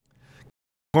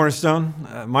Cornerstone.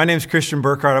 My name is Christian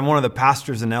Burkhardt. I'm one of the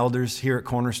pastors and elders here at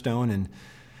Cornerstone, and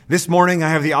this morning I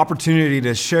have the opportunity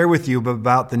to share with you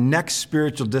about the next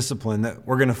spiritual discipline that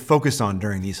we're going to focus on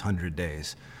during these 100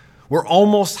 days. We're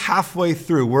almost halfway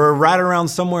through. We're right around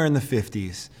somewhere in the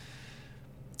 50s.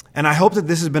 And I hope that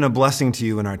this has been a blessing to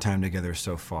you in our time together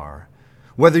so far.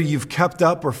 Whether you've kept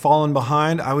up or fallen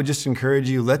behind, I would just encourage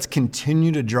you, let's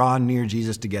continue to draw near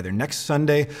Jesus together. Next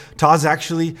Sunday, Todd's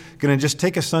actually going to just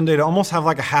take a Sunday to almost have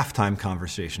like a halftime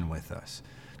conversation with us,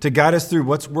 to guide us through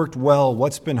what's worked well,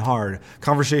 what's been hard,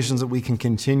 conversations that we can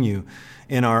continue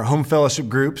in our home fellowship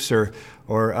groups or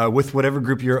with whatever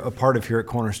group you're a part of here at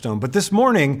Cornerstone. But this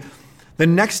morning, the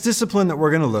next discipline that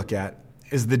we're going to look at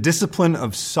is the discipline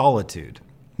of solitude.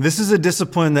 This is a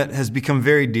discipline that has become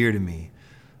very dear to me.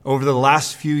 Over the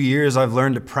last few years, I've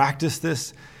learned to practice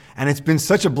this, and it's been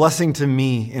such a blessing to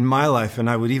me in my life, and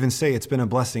I would even say it's been a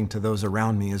blessing to those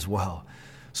around me as well.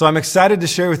 So I'm excited to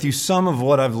share with you some of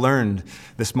what I've learned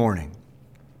this morning.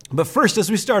 But first, as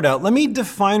we start out, let me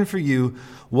define for you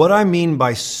what I mean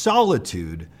by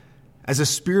solitude as a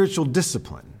spiritual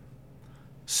discipline.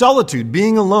 Solitude,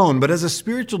 being alone, but as a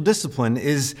spiritual discipline,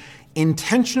 is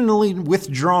intentionally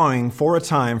withdrawing for a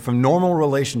time from normal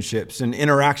relationships and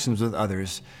interactions with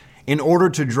others in order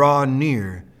to draw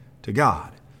near to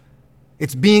God.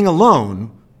 It's being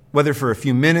alone, whether for a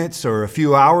few minutes or a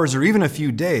few hours or even a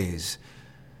few days,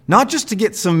 not just to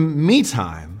get some me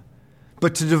time,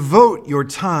 but to devote your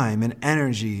time and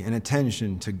energy and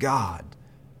attention to God,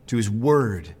 to His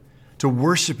Word, to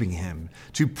worshiping Him,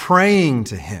 to praying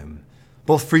to Him,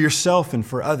 both for yourself and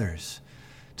for others,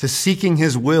 to seeking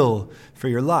His will for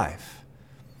your life.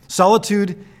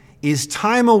 Solitude is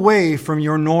time away from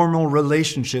your normal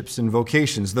relationships and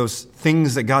vocations, those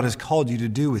things that God has called you to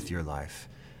do with your life,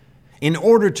 in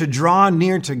order to draw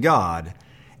near to God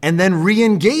and then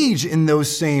re-engage in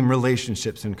those same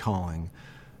relationships and calling,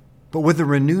 but with a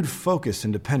renewed focus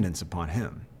and dependence upon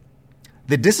Him.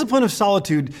 The discipline of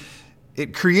solitude,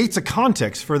 it creates a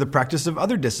context for the practice of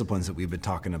other disciplines that we've been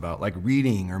talking about, like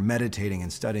reading or meditating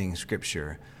and studying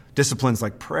Scripture, disciplines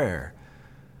like prayer.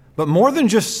 But more than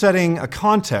just setting a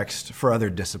context for other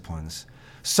disciplines,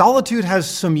 solitude has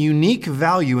some unique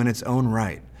value in its own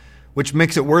right, which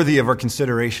makes it worthy of our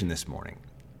consideration this morning.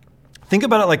 Think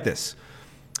about it like this.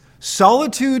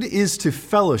 Solitude is to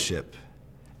fellowship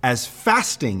as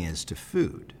fasting is to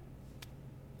food.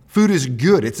 Food is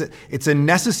good. It's a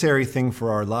necessary thing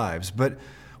for our lives, but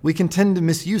we can tend to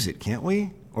misuse it, can't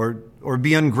we? Or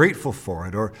be ungrateful for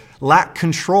it, or lack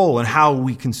control in how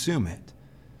we consume it.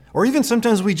 Or even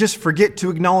sometimes we just forget to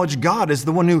acknowledge God as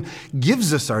the one who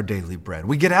gives us our daily bread.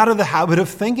 We get out of the habit of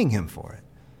thanking Him for it.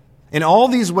 In all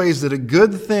these ways that a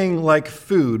good thing like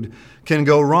food can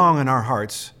go wrong in our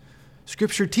hearts,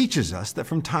 Scripture teaches us that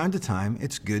from time to time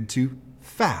it's good to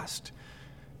fast,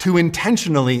 to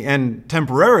intentionally and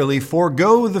temporarily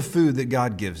forego the food that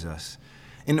God gives us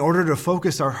in order to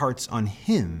focus our hearts on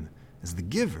Him as the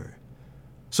giver,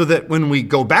 so that when we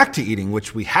go back to eating,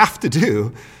 which we have to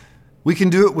do, we can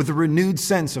do it with a renewed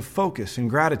sense of focus and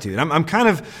gratitude. I'm kind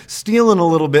of stealing a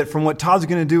little bit from what Todd's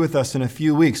going to do with us in a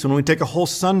few weeks when we take a whole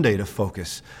Sunday to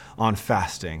focus on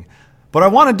fasting. But I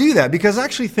want to do that because I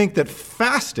actually think that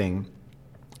fasting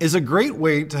is a great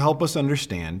way to help us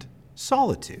understand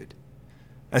solitude.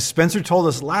 As Spencer told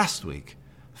us last week,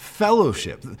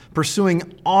 fellowship,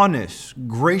 pursuing honest,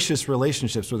 gracious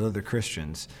relationships with other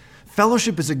Christians,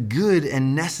 fellowship is a good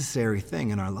and necessary thing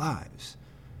in our lives.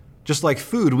 Just like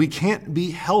food, we can't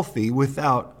be healthy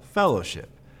without fellowship.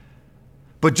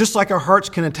 But just like our hearts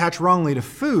can attach wrongly to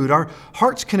food, our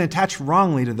hearts can attach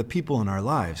wrongly to the people in our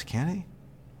lives, can't they?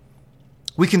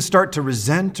 We can start to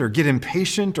resent or get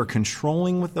impatient or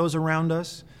controlling with those around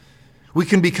us. We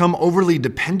can become overly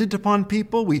dependent upon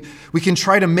people. We can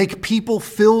try to make people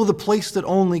fill the place that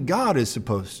only God is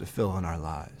supposed to fill in our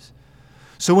lives.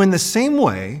 So in the same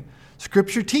way,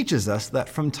 Scripture teaches us that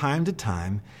from time to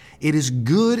time, it is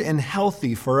good and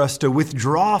healthy for us to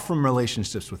withdraw from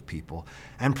relationships with people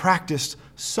and practice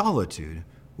solitude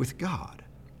with God.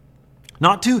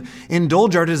 Not to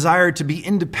indulge our desire to be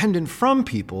independent from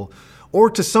people or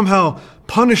to somehow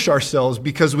punish ourselves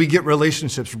because we get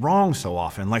relationships wrong so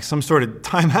often, like some sort of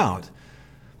timeout.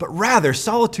 But rather,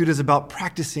 solitude is about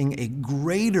practicing a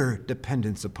greater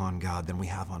dependence upon God than we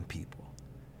have on people,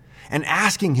 and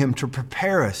asking Him to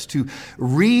prepare us to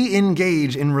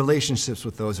re-engage in relationships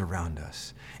with those around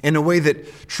us in a way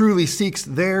that truly seeks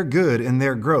their good and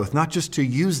their growth, not just to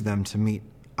use them to meet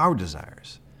our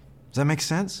desires. Does that make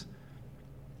sense?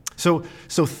 So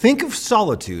think of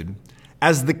solitude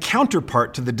as the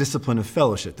counterpart to the discipline of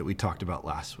fellowship that we talked about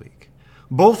last week.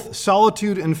 Both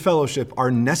solitude and fellowship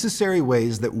are necessary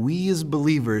ways that we as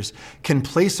believers can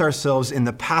place ourselves in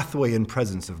the pathway and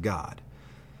presence of God.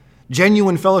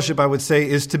 Genuine fellowship, I would say,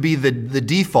 is to be the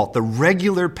default, the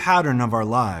regular pattern of our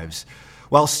lives,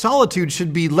 while solitude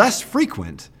should be less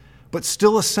frequent, but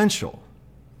still essential.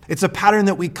 It's a pattern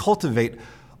that we cultivate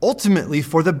ultimately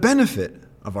for the benefit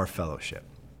of our fellowship.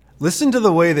 Listen to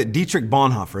the way that Dietrich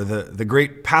Bonhoeffer, the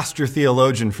great pastor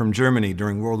theologian from Germany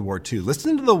during World War II,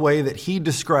 listen to the way that he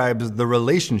describes the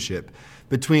relationship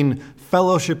between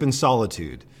fellowship and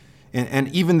solitude,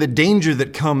 and even the danger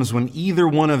that comes when either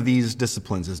one of these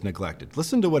disciplines is neglected.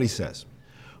 Listen to what he says.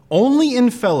 Only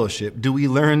in fellowship do we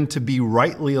learn to be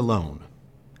rightly alone,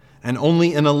 and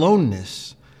only in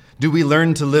aloneness do we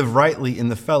learn to live rightly in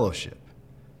the fellowship.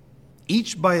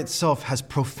 Each by itself has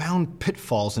profound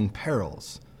pitfalls and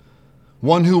perils.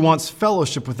 One who wants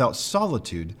fellowship without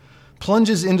solitude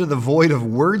plunges into the void of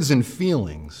words and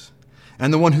feelings,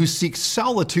 and the one who seeks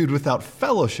solitude without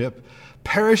fellowship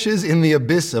perishes in the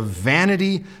abyss of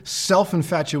vanity,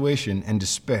 self-infatuation, and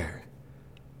despair.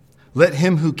 Let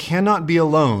him who cannot be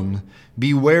alone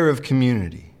beware of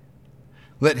community.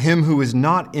 Let him who is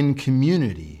not in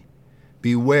community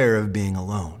beware of being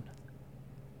alone.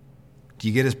 Do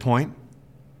you get his point?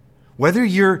 Whether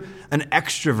you're an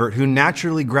extrovert who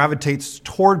naturally gravitates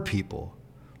toward people,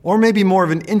 or maybe more of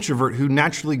an introvert who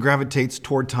naturally gravitates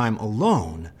toward time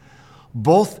alone,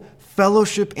 both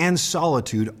fellowship and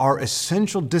solitude are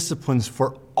essential disciplines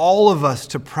for all of us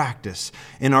to practice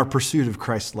in our pursuit of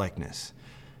Christ-likeness.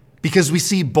 Because we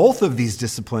see both of these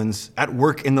disciplines at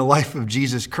work in the life of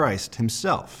Jesus Christ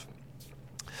himself.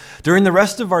 During the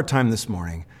rest of our time this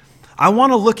morning, I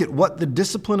want to look at what the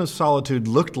discipline of solitude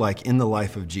looked like in the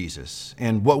life of Jesus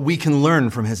and what we can learn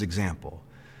from his example.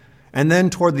 And then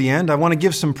toward the end, I want to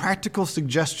give some practical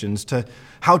suggestions to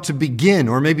how to begin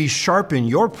or maybe sharpen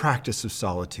your practice of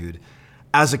solitude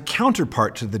as a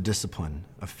counterpart to the discipline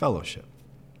of fellowship.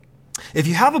 If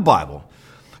you have a Bible,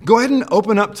 go ahead and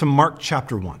open up to Mark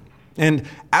chapter 1. And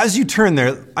as you turn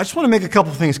there, I just want to make a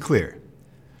couple things clear.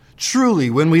 Truly,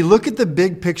 when we look at the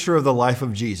big picture of the life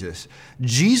of Jesus,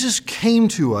 Jesus came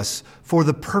to us for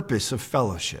the purpose of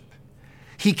fellowship.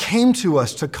 He came to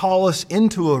us to call us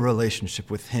into a relationship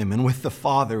with him and with the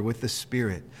Father, with the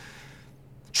Spirit.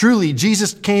 Truly,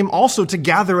 Jesus came also to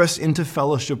gather us into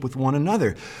fellowship with one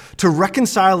another, to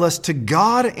reconcile us to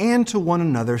God and to one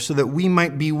another so that we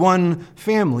might be one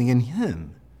family in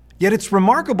him. Yet it's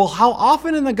remarkable how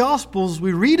often in the Gospels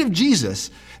we read of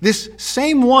Jesus, this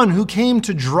same one who came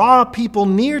to draw people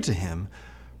near to him,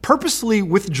 purposely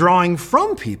withdrawing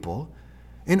from people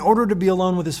in order to be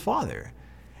alone with his Father,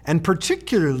 and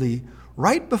particularly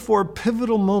right before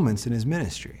pivotal moments in his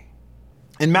ministry.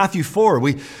 In Matthew 4,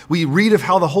 we read of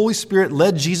how the Holy Spirit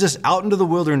led Jesus out into the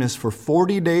wilderness for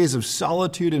 40 days of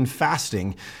solitude and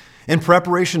fasting in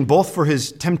preparation both for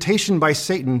his temptation by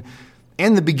Satan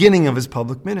and the beginning of his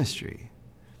public ministry.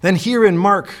 Then here in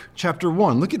Mark chapter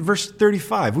 1, look at verse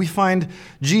 35. We find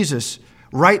Jesus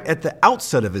right at the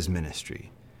outset of his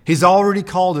ministry. He's already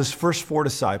called his first 4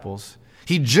 disciples.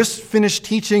 He just finished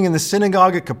teaching in the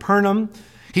synagogue at Capernaum.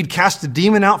 He'd cast a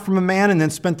demon out from a man and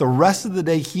then spent the rest of the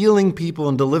day healing people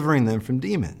and delivering them from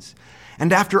demons.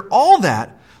 And after all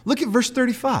that, look at verse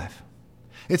 35.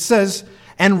 It says,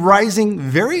 "And rising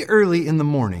very early in the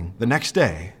morning the next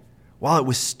day, while it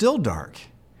was still dark,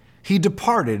 he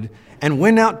departed and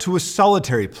went out to a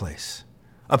solitary place,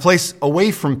 a place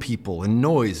away from people and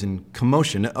noise and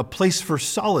commotion, a place for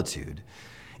solitude.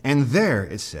 And there,"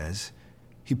 it says,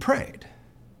 "he prayed."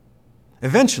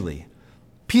 Eventually,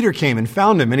 Peter came and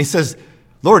found him, and he says,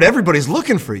 "Lord, everybody's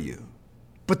looking for you."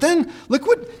 But then look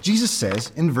what Jesus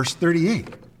says in verse 38.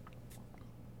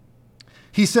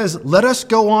 He says, "Let us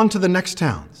go on to the next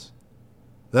towns,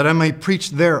 that I may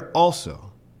preach there also.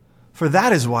 For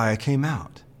that is why I came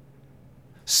out."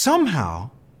 Somehow,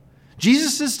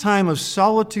 Jesus' time of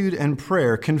solitude and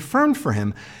prayer confirmed for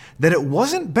him that it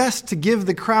wasn't best to give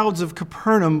the crowds of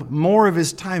Capernaum more of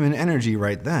his time and energy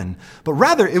right then, but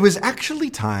rather it was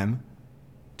actually time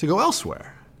to go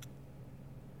elsewhere.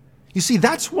 You see,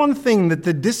 that's one thing that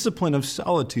the discipline of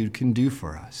solitude can do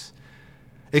for us.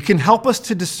 It can help us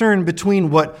to discern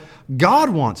between what God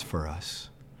wants for us,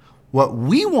 what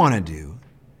we want to do,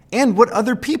 and what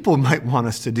other people might want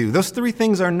us to do. Those 3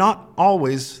 things are not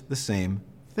always the same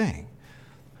thing.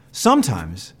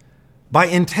 Sometimes, by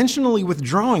intentionally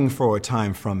withdrawing for a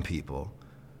time from people,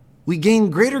 we gain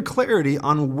greater clarity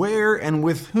on where and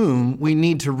with whom we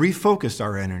need to refocus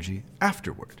our energy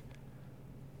afterward.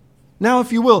 Now,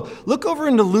 if you will, look over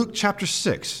into Luke chapter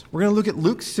 6. We're going to look at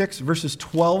Luke 6, verses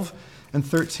 12 and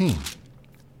 13.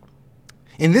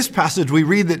 In this passage, we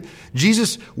read that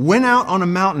Jesus went out on a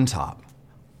mountaintop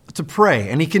to pray,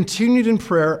 and he continued in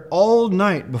prayer all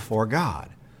night before God.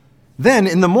 Then,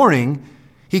 in the morning,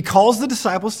 he calls the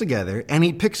disciples together, and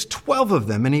he picks 12 of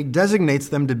them, and he designates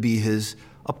them to be his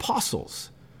apostles,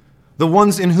 the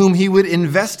ones in whom he would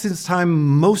invest his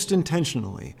time most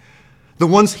intentionally, the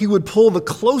ones he would pull the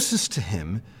closest to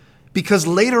him, because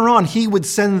later on he would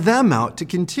send them out to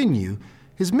continue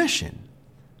his mission.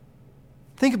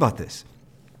 Think about this.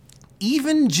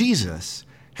 Even Jesus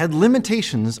had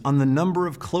limitations on the number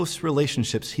of close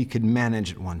relationships he could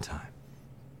manage at one time.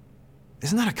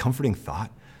 Isn't that a comforting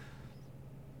thought?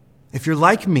 If you're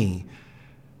like me,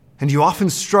 and you often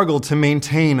struggle to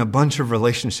maintain a bunch of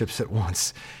relationships at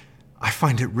once, I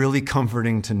find it really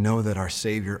comforting to know that our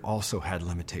Savior also had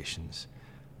limitations,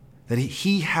 that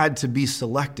he had to be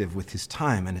selective with his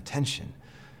time and attention.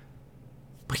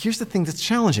 But here's the thing that's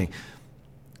challenging.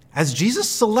 As Jesus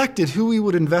selected who he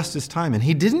would invest his time in,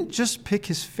 he didn't just pick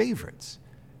his favorites.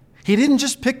 He didn't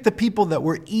just pick the people that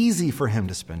were easy for him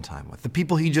to spend time with, the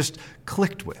people he just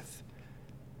clicked with.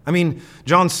 I mean,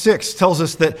 John 6 tells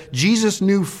us that Jesus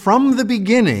knew from the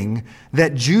beginning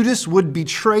that Judas would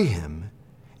betray him,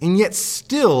 and yet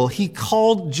still he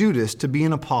called Judas to be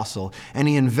an apostle, and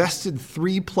he invested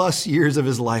 3+ years of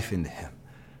his life into him.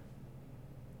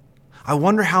 I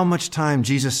wonder how much time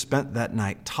Jesus spent that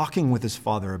night talking with his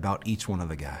Father about each one of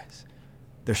the guys,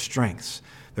 their strengths,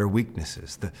 their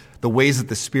weaknesses, the ways that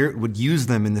the Spirit would use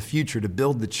them in the future to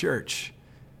build the church,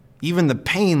 even the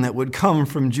pain that would come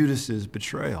from Judas's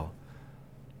betrayal.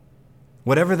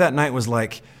 Whatever that night was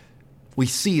like, we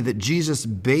see that Jesus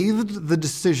bathed the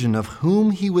decision of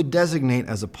whom he would designate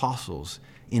as apostles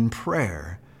in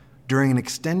prayer during an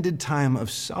extended time of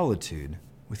solitude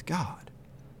with God.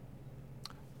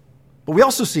 But we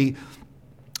also see,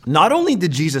 not only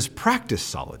did Jesus practice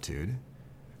solitude,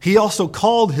 he also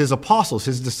called his apostles,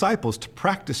 his disciples, to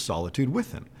practice solitude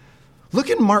with him. Look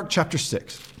in Mark chapter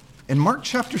 6. In Mark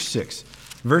chapter 6,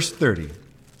 verse 30,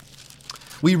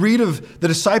 we read of the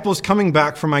disciples coming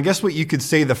back from, I guess what you could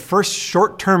say, the first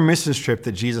short-term mission trip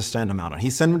that Jesus sent them out on.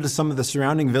 He sent them to some of the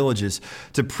surrounding villages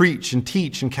to preach and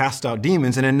teach and cast out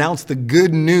demons and announce the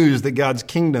good news that God's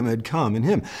kingdom had come in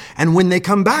him. And when they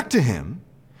come back to him,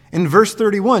 in verse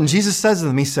 31, Jesus says to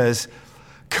them, he says,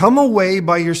 "Come away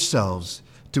by yourselves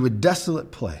to a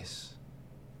desolate place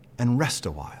and rest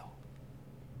a while."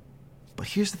 But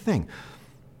here's the thing.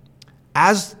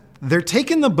 As they're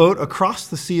taking the boat across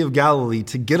the Sea of Galilee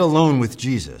to get alone with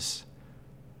Jesus,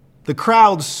 the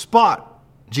crowds spot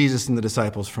Jesus and the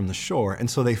disciples from the shore, and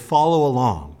so they follow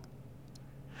along.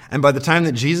 And by the time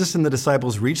that Jesus and the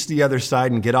disciples reach the other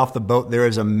side and get off the boat, there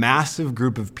is a massive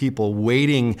group of people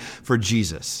waiting for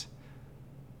Jesus.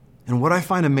 And what I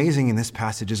find amazing in this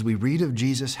passage is we read of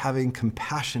Jesus having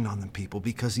compassion on the people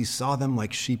because he saw them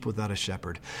like sheep without a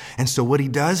shepherd. And so what he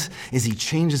does is he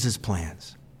changes his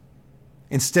plans.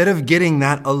 Instead of getting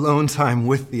that alone time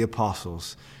with the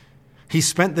apostles, he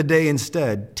spent the day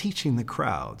instead teaching the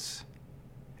crowds.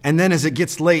 And then as it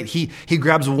gets late, he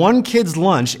grabs one kid's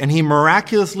lunch and he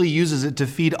miraculously uses it to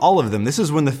feed all of them. This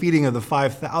is when the feeding of the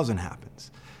 5,000 happens.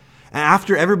 And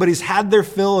after everybody's had their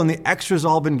fill and the extras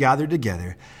all been gathered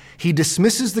together, he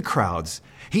dismisses the crowds.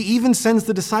 He even sends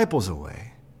the disciples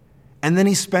away. And then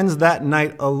he spends that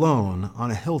night alone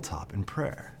on a hilltop in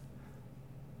prayer.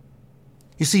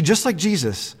 You see, just like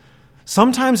Jesus,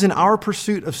 sometimes in our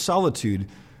pursuit of solitude,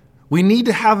 we need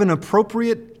to have an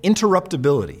appropriate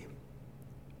interruptibility.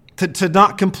 To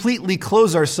not completely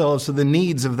close ourselves to the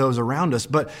needs of those around us,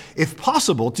 but if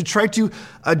possible, to try to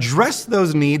address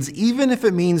those needs, even if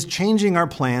it means changing our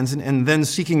plans and then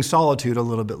seeking solitude a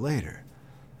little bit later.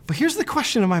 But here's the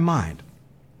question in my mind.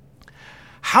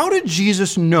 How did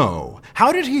Jesus know?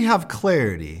 How did he have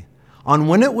clarity on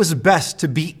when it was best to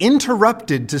be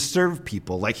interrupted to serve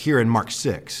people, like here in Mark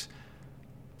 6,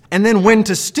 and then when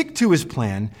to stick to his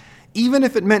plan, even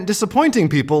if it meant disappointing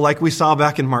people, like we saw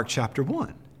back in Mark chapter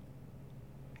 1?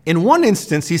 In one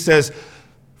instance, he says,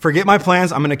 forget my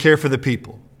plans, I'm going to care for the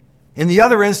people. In the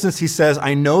other instance, he says,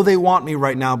 I know they want me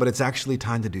right now, but it's actually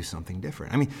time to do something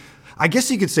different. I mean, I guess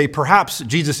you could say perhaps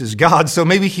Jesus is God, so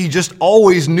maybe he just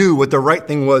always knew what the right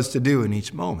thing was to do in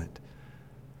each moment.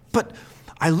 But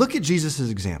I look at Jesus'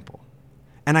 example,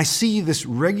 and I see this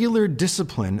regular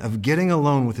discipline of getting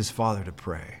alone with his Father to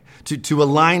pray, to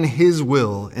align his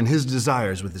will and his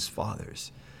desires with his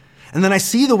Father's. And then I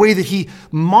see the way that he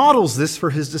models this for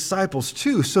his disciples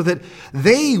too, so that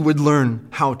they would learn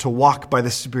how to walk by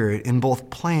the Spirit in both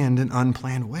planned and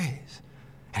unplanned ways.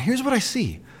 And here's what I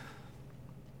see.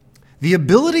 The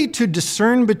ability to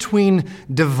discern between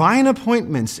divine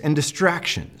appointments and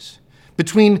distractions,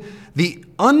 between the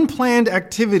unplanned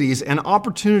activities and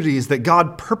opportunities that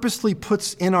God purposely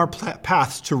puts in our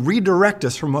paths to redirect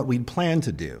us from what we'd planned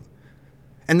to do.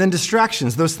 And then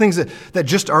distractions, those things that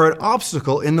just are an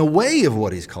obstacle in the way of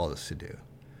what he's called us to do.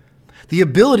 The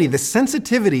ability, the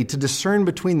sensitivity to discern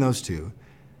between those two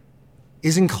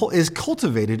is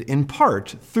cultivated in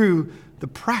part through the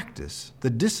practice,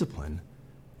 the discipline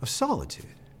of solitude.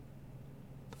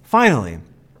 Finally,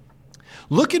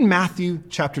 look in Matthew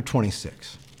chapter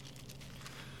 26.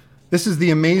 This is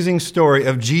the amazing story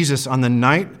of Jesus on the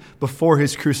night before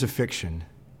his crucifixion,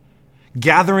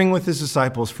 gathering with his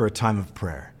disciples for a time of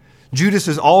prayer. Judas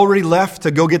has already left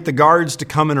to go get the guards to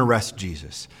come and arrest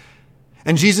Jesus.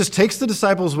 And Jesus takes the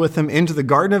disciples with him into the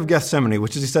Garden of Gethsemane,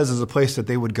 which, as he says, is a place that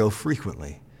they would go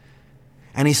frequently.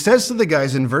 And he says to the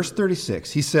guys in verse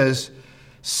 36, he says,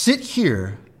 "Sit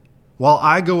here while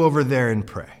I go over there and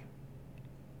pray."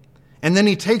 And then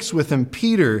he takes with him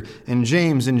Peter and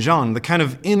James and John, the kind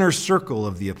of inner circle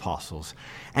of the apostles.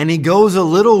 And he goes a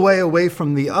little way away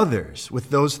from the others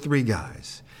with those three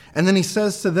guys. And then he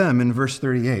says to them in verse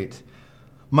 38,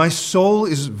 "My soul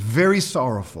is very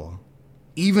sorrowful,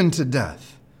 even to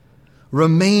death.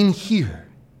 Remain here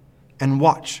and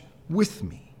watch with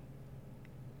me."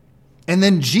 And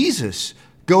then Jesus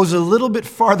goes a little bit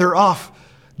farther off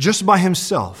just by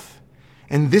himself.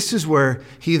 And this is where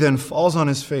he then falls on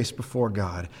his face before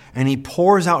God, and he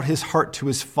pours out his heart to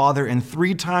his Father. And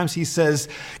 3 times he says,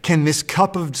 "Can this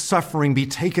cup of suffering be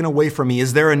taken away from me?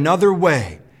 Is there another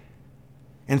way?"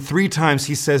 And 3 times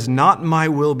he says, "Not my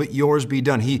will, but yours be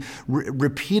done." He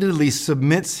repeatedly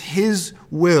submits his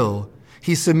will.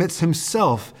 He submits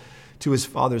himself to his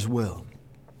Father's will.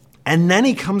 And then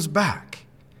he comes back,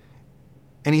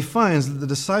 and he finds that the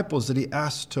disciples that he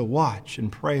asked to watch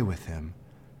and pray with him,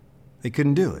 they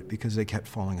couldn't do it because they kept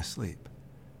falling asleep.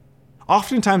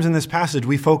 Oftentimes in this passage,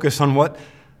 we focus on what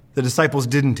the disciples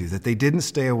didn't do, that they didn't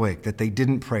stay awake, that they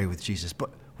didn't pray with Jesus. But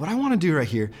what I want to do right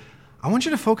here, I want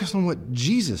you to focus on what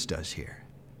Jesus does here.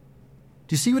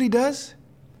 Do you see what he does?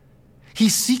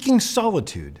 He's seeking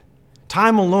solitude,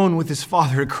 time alone with his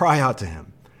Father to cry out to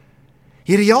him.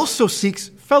 Yet he also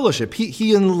seeks fellowship.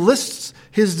 He enlists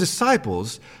his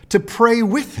disciples to pray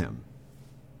with him,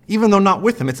 even though not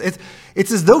with him.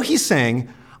 It's as though he's saying,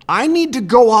 I need to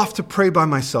go off to pray by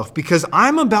myself because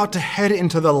I'm about to head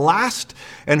into the last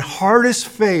and hardest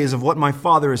phase of what my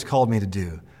Father has called me to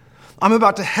do. I'm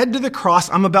about to head to the cross.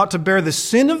 I'm about to bear the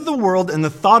sin of the world, and the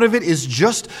thought of it is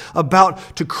just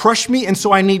about to crush me. And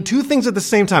so I need 2 things at the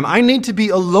same time. I need to be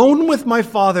alone with my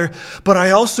Father, but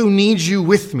I also need you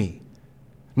with me.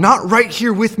 Not right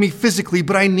here with me physically,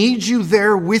 but I need you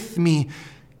there with me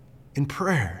in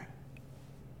prayer.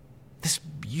 This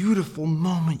beautiful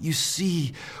moment you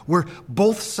see where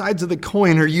both sides of the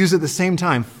coin are used at the same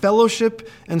time, fellowship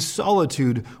and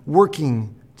solitude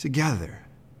working together.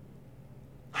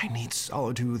 I need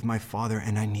solitude with my Father,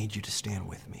 and I need you to stand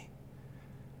with me.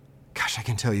 Gosh, I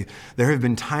can tell you, there have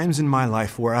been times in my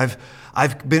life where I've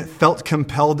felt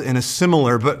compelled in a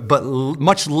similar but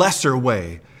much lesser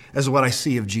way as what I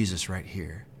see of Jesus right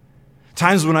here.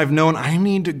 Times when I've known I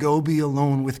need to go be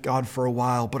alone with God for a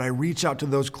while, but I reach out to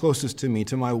those closest to me,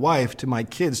 to my wife, to my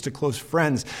kids, to close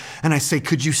friends, and I say,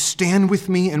 could you stand with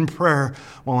me in prayer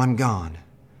while I'm gone?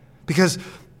 Because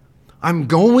I'm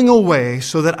going away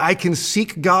so that I can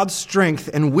seek God's strength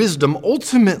and wisdom,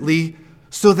 ultimately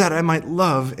so that I might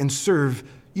love and serve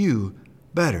you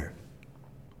better.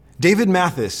 David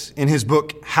Mathis, in his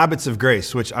book, Habits of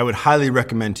Grace, which I would highly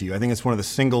recommend to you, I think it's one of the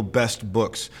single best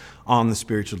books on the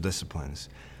spiritual disciplines.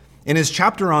 In his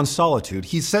chapter on solitude,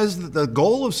 he says that the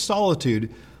goal of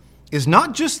solitude is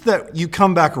not just that you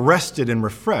come back rested and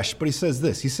refreshed, but he says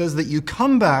this. He says that you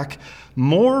come back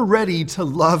more ready to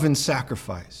love and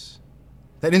sacrifice.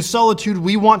 That in solitude,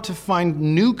 we want to find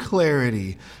new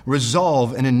clarity,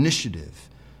 resolve, and initiative,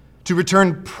 to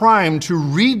return primed to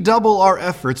redouble our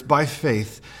efforts by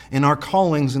faith in our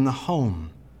callings in the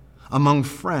home, among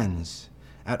friends,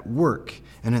 at work,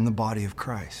 and in the body of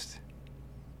Christ.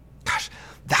 Gosh,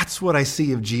 that's what I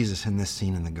see of Jesus in this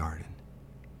scene in the garden.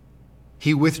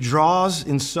 He withdraws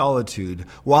in solitude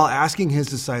while asking his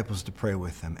disciples to pray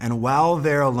with him. And while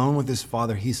they're alone with his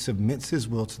Father, he submits his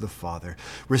will to the Father,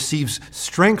 receives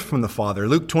strength from the Father.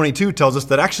 Luke 22 tells us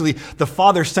that actually the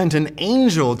Father sent an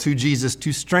angel to Jesus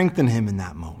to strengthen him in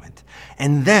that moment.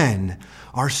 And then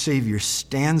our Savior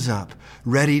stands up,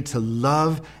 ready to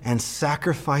love and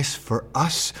sacrifice for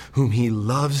us whom he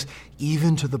loves,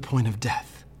 even to the point of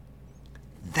death.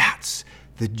 That's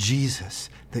the Jesus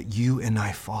that you and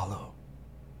I follow.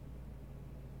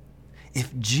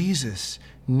 If Jesus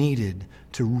needed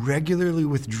to regularly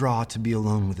withdraw to be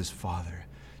alone with his Father,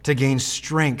 to gain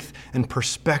strength and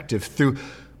perspective through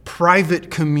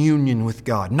private communion with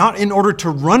God, not in order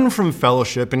to run from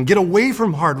fellowship and get away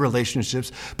from hard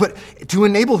relationships, but to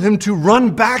enable him to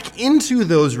run back into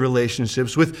those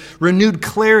relationships with renewed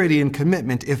clarity and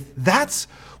commitment. If that's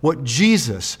what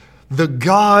Jesus, the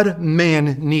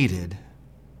God-man, needed,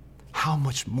 how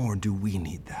much more do we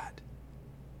need that?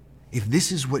 If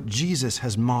this is what Jesus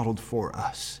has modeled for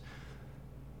us,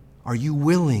 are you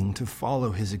willing to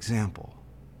follow his example?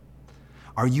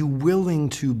 Are you willing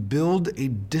to build a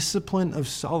discipline of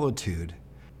solitude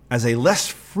as a less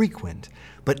frequent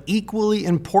but equally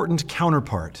important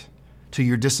counterpart to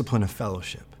your discipline of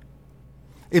fellowship?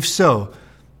 If so,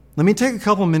 let me take a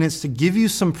couple minutes to give you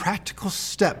some practical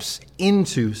steps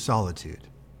into solitude.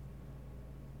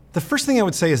 The first thing I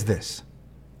would say is this: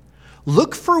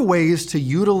 look for ways to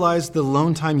utilize the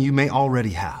alone time you may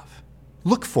already have.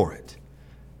 Look for it.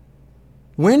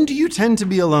 When do you tend to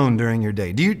be alone during your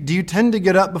day? Do you tend to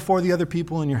get up before the other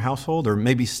people in your household, or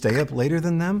maybe stay up later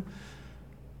than them?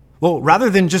 Well, rather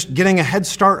than just getting a head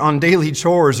start on daily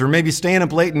chores or maybe staying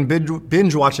up late and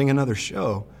binge watching another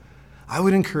show, I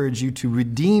would encourage you to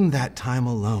redeem that time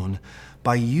alone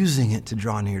by using it to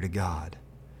draw near to God,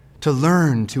 to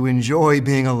learn to enjoy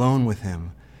being alone with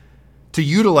him, to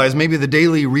utilize maybe the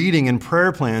daily reading and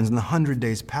prayer plans in the 100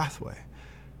 Days Pathway.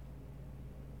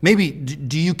 Maybe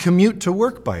do you commute to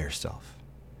work by yourself?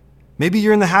 Maybe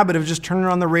you're in the habit of just turning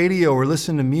on the radio or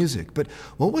listening to music. But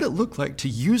what would it look like to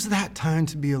use that time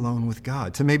to be alone with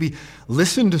God? To maybe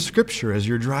listen to scripture as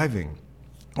you're driving,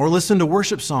 or listen to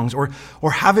worship songs, or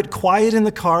have it quiet in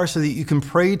the car so that you can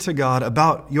pray to God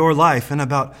about your life and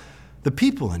about the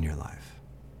people in your life.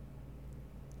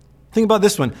 Think about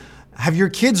this one. Have your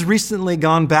kids recently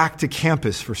gone back to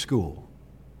campus for school?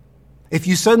 If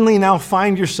you suddenly now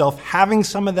find yourself having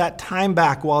some of that time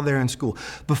back while they're in school,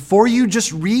 before you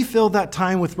just refill that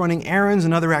time with running errands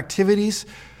and other activities,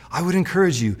 I would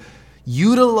encourage you,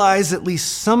 utilize at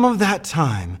least some of that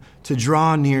time to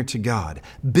draw near to God.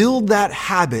 Build that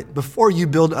habit before you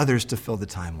build others to fill the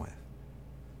time with.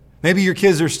 Maybe your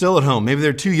kids are still at home. Maybe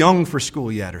they're too young for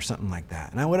school yet or something like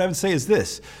that. And what I would say is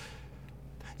this: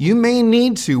 you may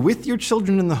need to, with your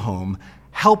children in the home,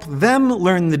 help them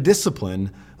learn the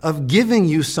discipline of giving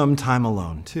you some time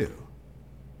alone too.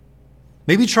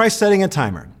 Maybe try setting a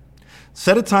timer.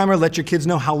 Set a timer, let your kids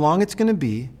know how long it's going to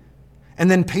be,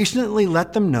 and then patiently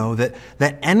let them know that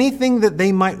anything that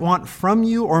they might want from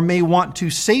you or may want to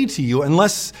say to you,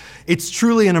 unless it's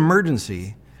truly an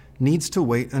emergency, needs to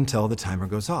wait until the timer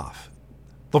goes off.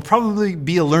 There'll probably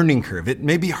be a learning curve. It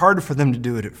may be hard for them to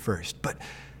do it at first, but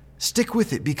stick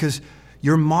with it because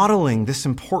you're modeling this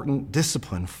important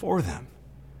discipline for them.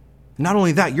 Not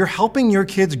only that, you're helping your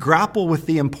kids grapple with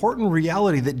the important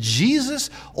reality that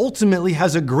Jesus ultimately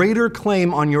has a greater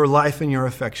claim on your life and your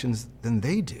affections than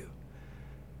they do.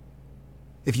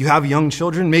 If you have young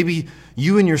children, maybe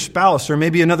you and your spouse, or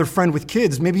maybe another friend with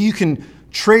kids, maybe you can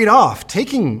trade off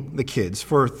taking the kids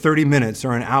for 30 minutes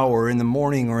or an hour in the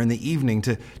morning or in the evening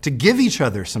to give each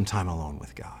other some time alone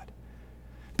with God.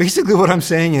 Basically, what I'm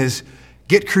saying is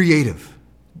get creative.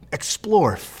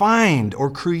 Explore, find,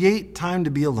 or create time to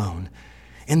be alone,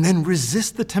 and then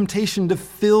resist the temptation to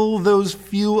fill those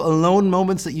few alone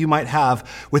moments that you might have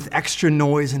with extra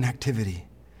noise and activity.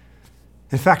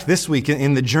 In fact, this week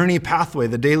in the Journey Pathway,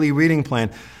 the daily reading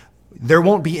plan, there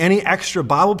won't be any extra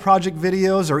Bible Project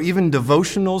videos or even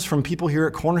devotionals from people here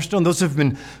at Cornerstone. Those have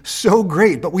been so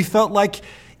great, but we felt like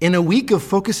in a week of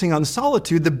focusing on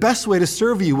solitude, the best way to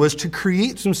serve you was to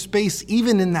create some space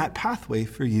even in that pathway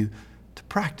for you to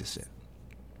practice it.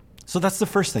 So that's the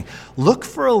first thing. Look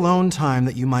for alone time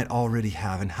that you might already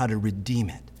have and how to redeem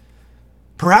it.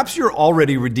 Perhaps you're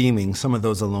already redeeming some of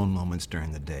those alone moments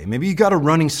during the day. Maybe you got a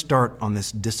running start on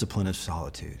this discipline of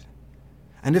solitude.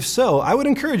 And if so, I would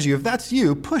encourage you, if that's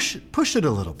you, push it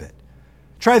a little bit.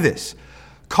 Try this.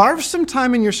 Carve some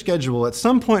time in your schedule at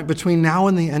some point between now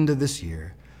and the end of this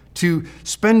year to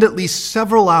spend at least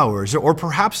several hours or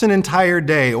perhaps an entire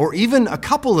day or even a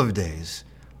couple of days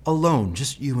alone,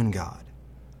 just you and God.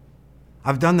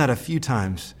 I've done that a few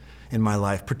times in my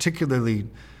life, particularly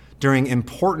during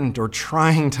important or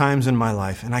trying times in my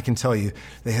life, and I can tell you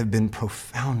they have been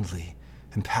profoundly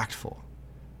impactful.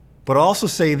 But I'll also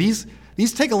say these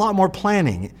take a lot more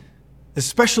planning,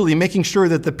 especially making sure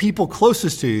that the people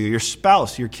closest to you, your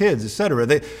spouse, your kids, etc.,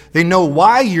 they know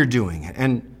why you're doing it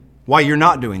and why you're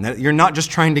not doing that. You're not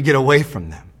just trying to get away from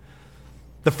them.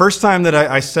 The first time that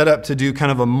I set up to do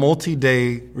kind of a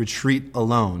multi-day retreat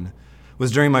alone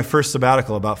was during my first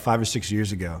sabbatical about 5 or 6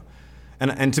 years ago.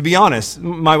 And to be honest,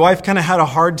 my wife kind of had a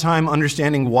hard time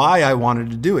understanding why I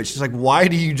wanted to do it. She's like, why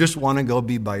do you just want to go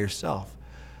be by yourself?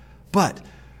 But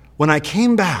when I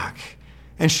came back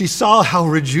and she saw how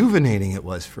rejuvenating it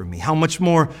was for me, how much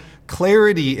more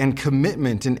clarity and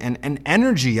commitment and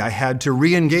energy I had to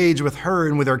re-engage with her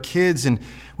and with our kids and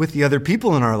with the other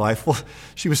people in our life, well,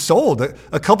 she was sold.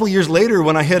 A couple years later,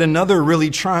 when I had another really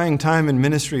trying time in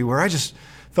ministry where I just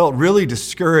felt really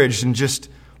discouraged and just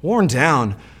worn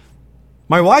down,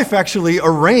 my wife actually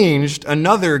arranged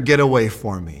another getaway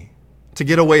for me, to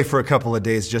get away for a couple of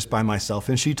days just by myself.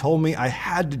 And she told me I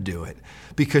had to do it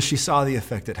because she saw the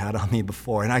effect it had on me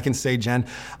before. And I can say, Jen,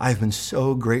 I've been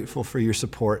so grateful for your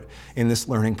support in this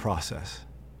learning process.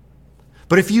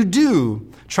 But if you do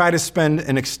try to spend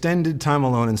an extended time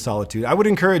alone in solitude, I would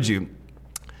encourage you,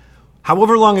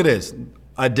 however long it is,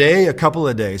 a day, a couple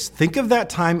of days, think of that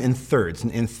time in thirds,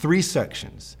 in 3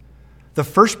 sections. The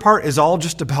first part is all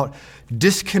just about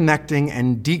disconnecting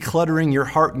and decluttering your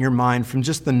heart and your mind from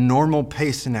just the normal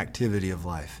pace and activity of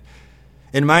life.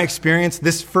 In my experience,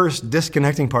 this first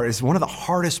disconnecting part is one of the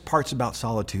hardest parts about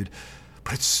solitude,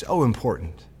 but it's so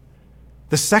important.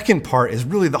 The second part is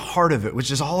really the heart of it,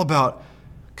 which is all about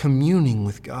communing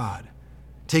with God,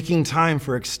 taking time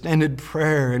for extended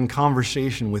prayer and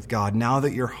conversation with God now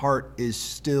that your heart is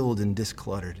stilled and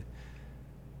discluttered.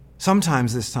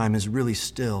 Sometimes this time is really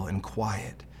still and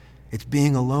quiet. It's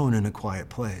being alone in a quiet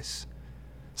place.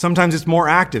 Sometimes it's more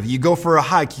active. You go for a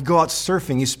hike, you go out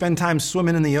surfing, you spend time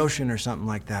swimming in the ocean or something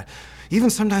like that. Even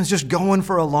sometimes just going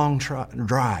for a long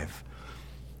drive.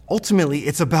 Ultimately,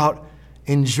 it's about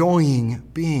enjoying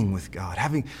being with God,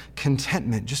 having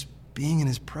contentment, just being in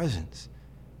His presence.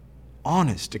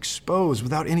 Honest, exposed,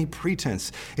 without any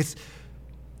pretense. It's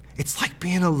like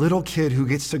being a little kid who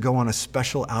gets to go on a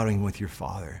special outing with your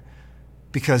father.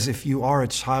 Because if you are a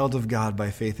child of God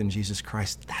by faith in Jesus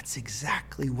Christ, that's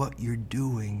exactly what you're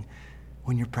doing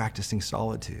when you're practicing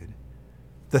solitude.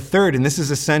 The third, and this is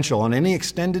essential on any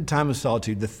extended time of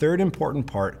solitude, the third important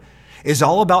part is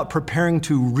all about preparing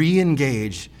to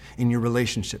re-engage in your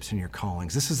relationships and your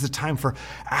callings. This is the time for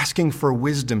asking for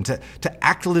wisdom, to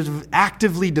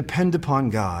actively depend upon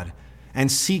God and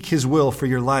seek His will for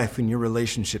your life and your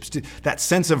relationships. That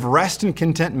sense of rest and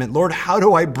contentment. Lord, how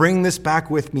do I bring this back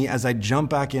with me as I jump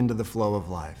back into the flow of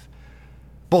life?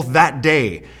 Both that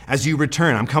day, as you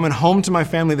return, I'm coming home to my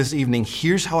family this evening,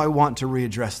 here's how I want to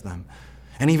readdress them.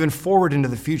 And even forward into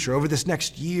the future, over this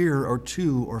next year or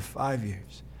 2 or 5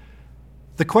 years.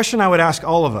 The question I would ask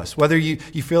all of us, whether you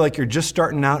feel like you're just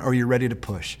starting out or you're ready to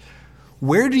push,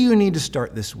 where do you need to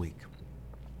start this week?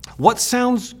 What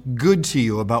sounds good to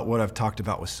you about what I've talked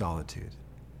about with solitude?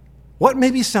 What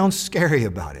maybe sounds scary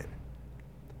about it?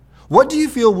 What do you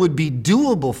feel would be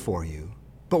doable for you,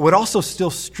 but would also still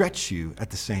stretch you at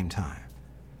the same time?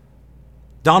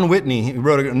 Don Whitney, he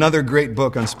wrote another great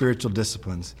book on spiritual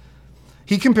disciplines.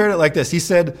 He compared it like this. He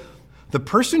said, the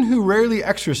person who rarely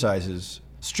exercises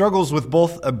struggles with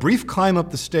both a brief climb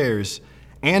up the stairs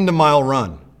and a mile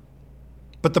run.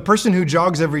 But the person who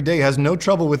jogs every day has no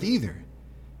trouble with either.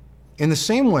 In the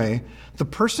same way, the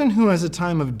person who has a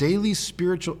time of daily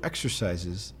spiritual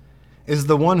exercises is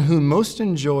the one who most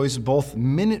enjoys both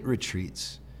minute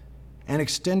retreats and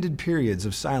extended periods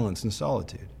of silence and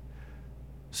solitude.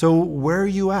 So where are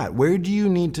you at? Where do you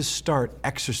need to start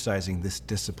exercising this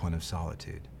discipline of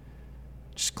solitude?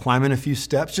 Just climbing a few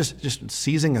steps, just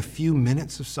seizing a few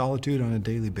minutes of solitude on a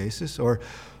daily basis? Or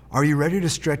are you ready to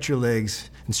stretch your legs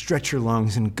and stretch your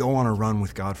lungs and go on a run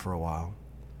with God for a while?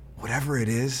 Whatever it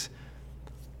is,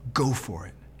 go for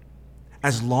it.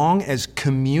 As long as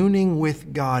communing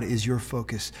with God is your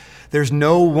focus, there's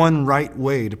no one right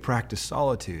way to practice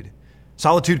solitude.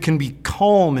 Solitude can be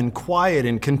calm and quiet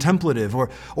and contemplative,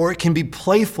 or it can be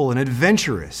playful and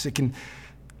adventurous. It can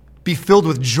be filled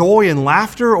with joy and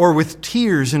laughter, or with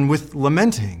tears and with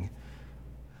lamenting.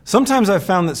 Sometimes I've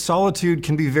found that solitude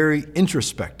can be very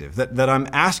introspective, that I'm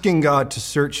asking God to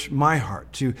search my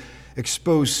heart, to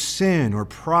expose sin or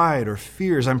pride or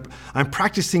fears. I'm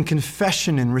practicing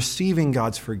confession and receiving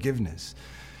God's forgiveness.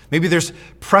 Maybe there's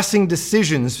pressing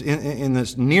decisions in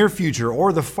the near future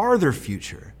or the farther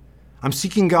future. I'm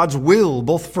seeking God's will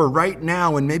both for right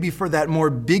now and maybe for that more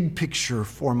big picture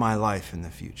for my life in the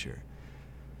future.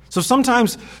 So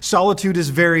sometimes solitude is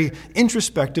very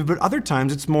introspective, but other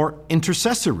times it's more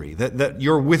intercessory, that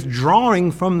you're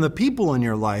withdrawing from the people in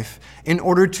your life in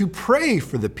order to pray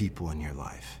for the people in your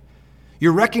life.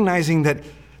 You're recognizing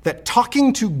that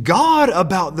talking to God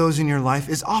about those in your life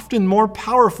is often more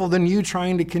powerful than you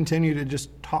trying to continue to just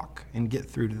talk and get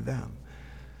through to them.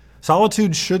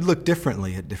 Solitude should look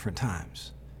differently at different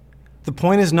times. The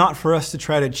point is not for us to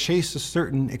try to chase a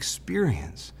certain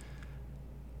experience,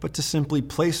 but to simply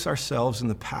place ourselves in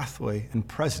the pathway and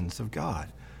presence of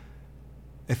God.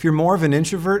 If you're more of an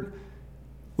introvert,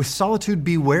 With solitude,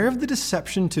 beware of the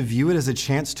deception to view it as a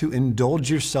chance to indulge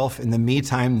yourself in the me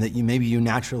time that you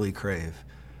naturally crave.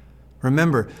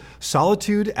 Remember,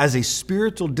 solitude as a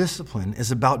spiritual discipline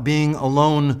is about being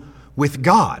alone with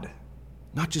God,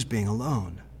 not just being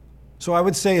alone. So I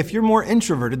would say if you're more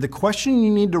introverted, the question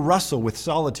you need to wrestle with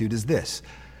solitude is this: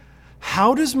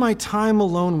 how does my time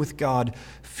alone with God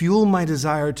fuel my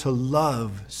desire to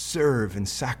love, serve, and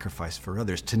sacrifice for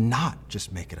others, to not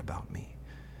just make it about me?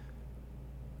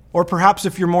 Or perhaps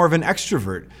if you're more of an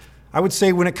extrovert, I would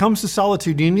say when it comes to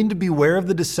solitude, you need to beware of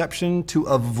the deception to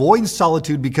avoid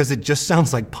solitude because it just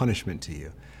sounds like punishment to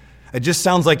you. It just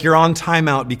sounds like you're on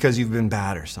timeout because you've been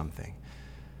bad or something.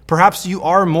 Perhaps you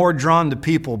are more drawn to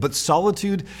people, but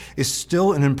solitude is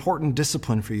still an important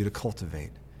discipline for you to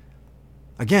cultivate.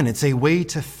 Again, it's a way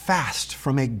to fast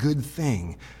from a good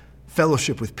thing,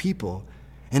 fellowship with people,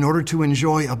 in order to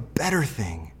enjoy a better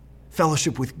thing,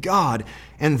 fellowship with God,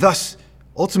 and thus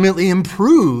ultimately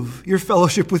improve your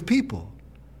fellowship with people.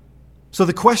 So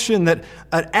the question that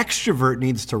an extrovert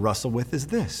needs to wrestle with is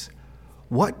this: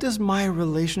 what does my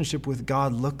relationship with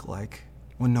God look like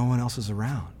when no one else is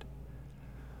around?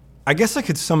 I guess I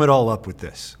could sum it all up with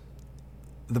this.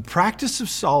 The practice of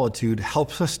solitude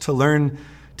helps us to learn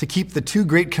to keep the two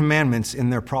great commandments in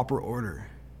their proper order.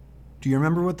 Do you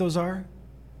remember what those are?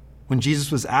 When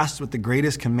Jesus was asked what the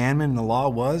greatest commandment in the law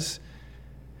was,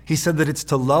 he said that it's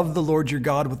to love the Lord your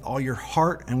God with all your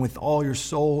heart and with all your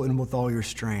soul and with all your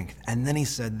strength. And then he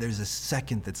said there's a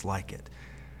second that's like it: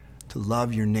 to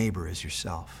love your neighbor as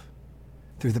yourself.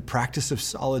 Through the practice of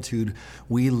solitude,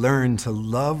 we learn to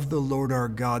love the Lord our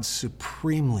God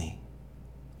supremely,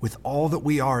 with all that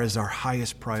we are as our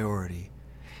highest priority,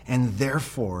 and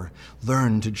therefore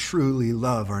learn to truly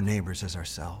love our neighbors as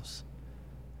ourselves.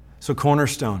 So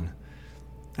Cornerstone,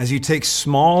 as you take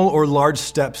small or large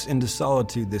steps into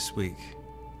solitude this week,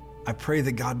 I pray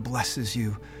that God blesses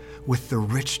you with the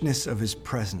richness of his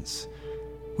presence,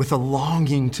 with a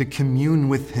longing to commune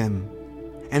with him,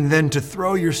 and then to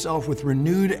throw yourself with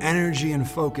renewed energy and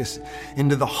focus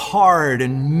into the hard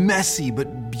and messy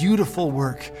but beautiful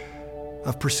work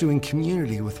of pursuing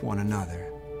community with one another.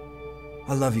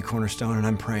 I love you, Cornerstone, and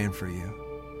I'm praying for you.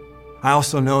 I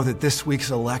also know that this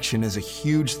week's election is a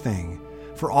huge thing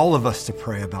for all of us to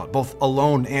pray about, both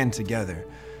alone and together.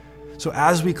 So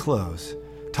as we close,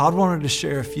 Todd wanted to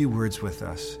share a few words with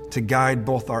us to guide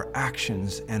both our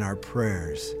actions and our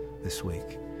prayers this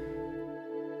week.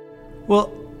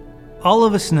 Well, all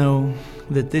of us know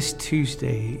that this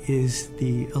Tuesday is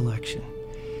the election.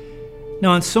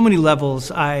 Now, on so many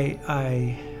levels, I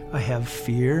have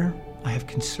fear, I have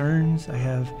concerns, I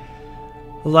have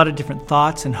a lot of different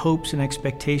thoughts and hopes and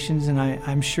expectations, and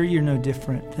I'm sure you're no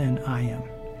different than I am.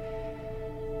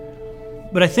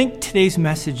 But I think today's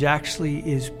message actually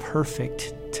is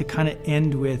perfect to kind of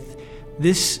end with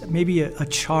this, maybe a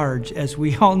charge as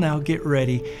we all now get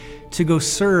ready to go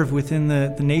serve within the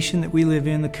nation that we live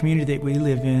in, the community that we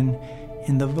live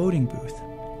in the voting booth.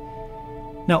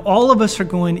 Now, all of us are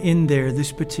going in there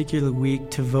this particular week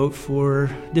to vote for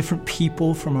different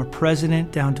people, from our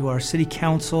president down to our city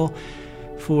council,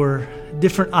 for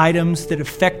different items that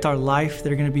affect our life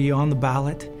that are going to be on the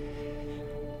ballot.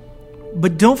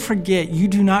 But don't forget, you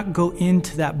do not go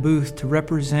into that booth to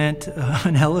represent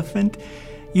an elephant.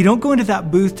 You don't go into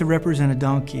that booth to represent a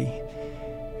donkey.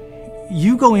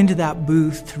 You go into that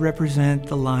booth to represent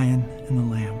the lion and the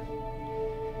lamb.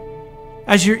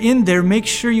 As you're in there, make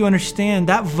sure you understand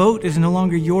that vote is no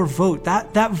longer your vote.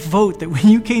 That vote that when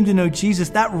you came to know Jesus,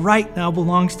 that right now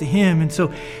belongs to him. And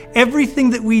so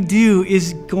everything that we do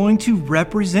is going to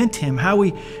represent him. How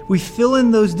we fill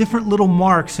in those different little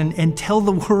marks and tell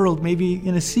the world, maybe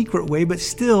in a secret way, but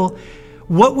still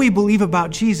what we believe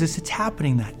about Jesus, it's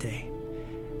happening that day.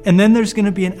 And then there's going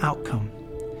to be an outcome.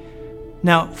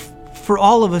 Now, for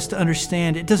all of us to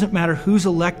understand, it doesn't matter who's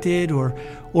elected or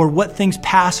what things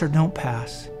pass or don't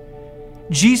pass.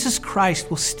 Jesus Christ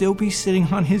will still be sitting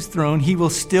on his throne. He will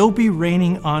still be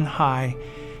reigning on high.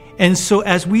 And so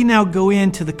as we now go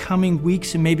into the coming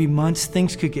weeks and maybe months,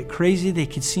 things could get crazy. They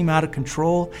could seem out of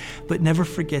control. But never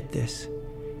forget this.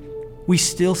 We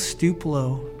still stoop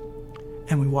low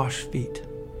and we wash feet.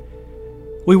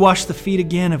 We wash the feet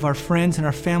again of our friends and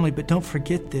our family, but don't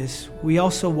forget this. We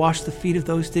also wash the feet of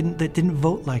those that didn't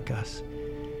vote like us.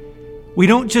 We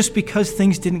don't, just because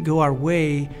things didn't go our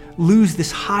way, lose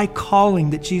this high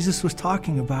calling that Jesus was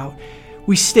talking about.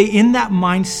 We stay in that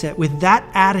mindset with that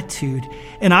attitude.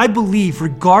 And I believe,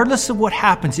 regardless of what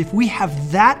happens, if we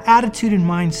have that attitude and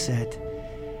mindset,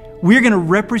 we're going to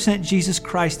represent Jesus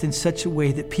Christ in such a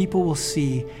way that people will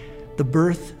see the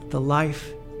birth, the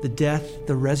life, the death,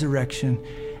 the resurrection,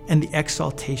 and the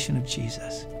exaltation of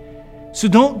Jesus. So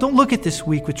don't look at this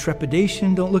week with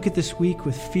trepidation. Don't look at this week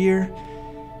with fear.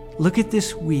 Look at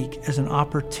this week as an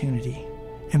opportunity.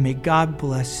 And may God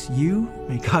bless you.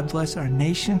 May God bless our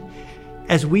nation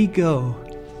as we go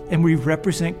and we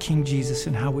represent King Jesus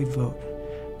in how we vote.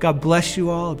 God bless you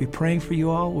all. I'll be praying for you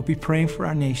all. We'll be praying for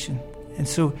our nation. And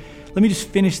so let me just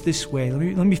finish this way.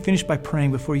 Let me finish by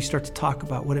praying before you start to talk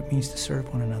about what it means to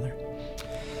serve one another.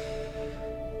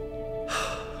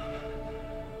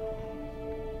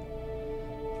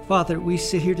 Father, we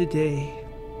sit here today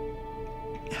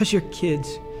as your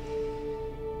kids,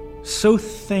 so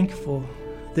thankful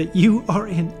that you are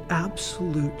in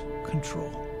absolute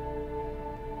control.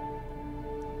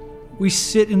 We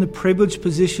sit in the privileged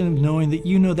position of knowing that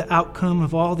you know the outcome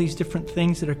of all these different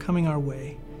things that are coming our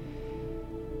way.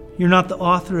 You're not the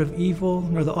author of evil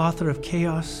nor the author of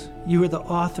chaos. You are the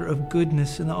author of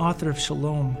goodness and the author of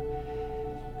shalom.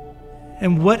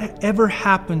 And whatever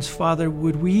happens, Father,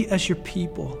 would we as your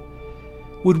people,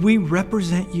 would we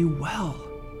represent you well?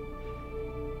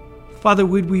 Father,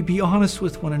 would we be honest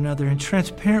with one another and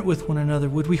transparent with one another?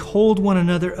 Would we hold one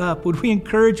another up? Would we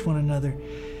encourage one another?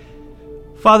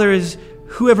 Father, as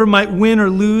whoever might win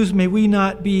or lose, may we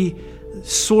not be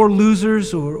sore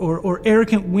losers or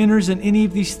arrogant winners in any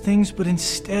of these things, but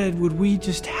instead would we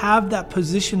just have that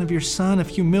position of your Son of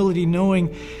humility,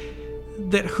 knowing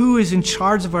that who is in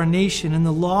charge of our nation and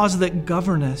the laws that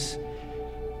govern us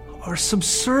are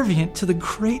subservient to the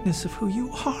greatness of who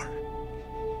you are.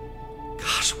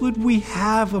 Gosh, would we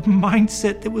have a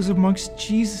mindset that was amongst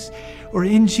Jesus or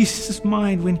in Jesus'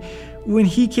 mind when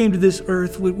he came to this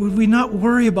earth? Would we not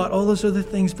worry about all those other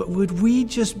things, but would we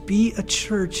just be a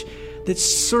church that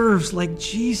serves like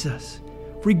Jesus,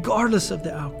 regardless of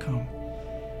the outcome?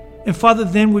 And Father,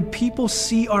 then would people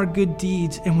see our good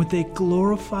deeds and would they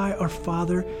glorify our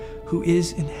Father who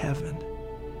is in heaven?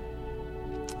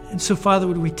 And so, Father,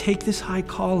 would we take this high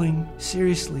calling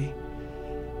seriously?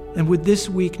 And would this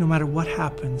week, no matter what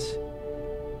happens,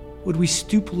 would we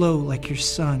stoop low like your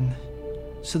Son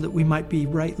so that we might be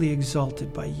rightly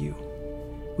exalted by you?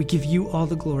 We give you all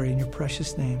the glory in your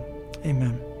precious name.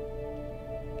 Amen.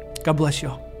 God bless you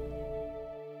all.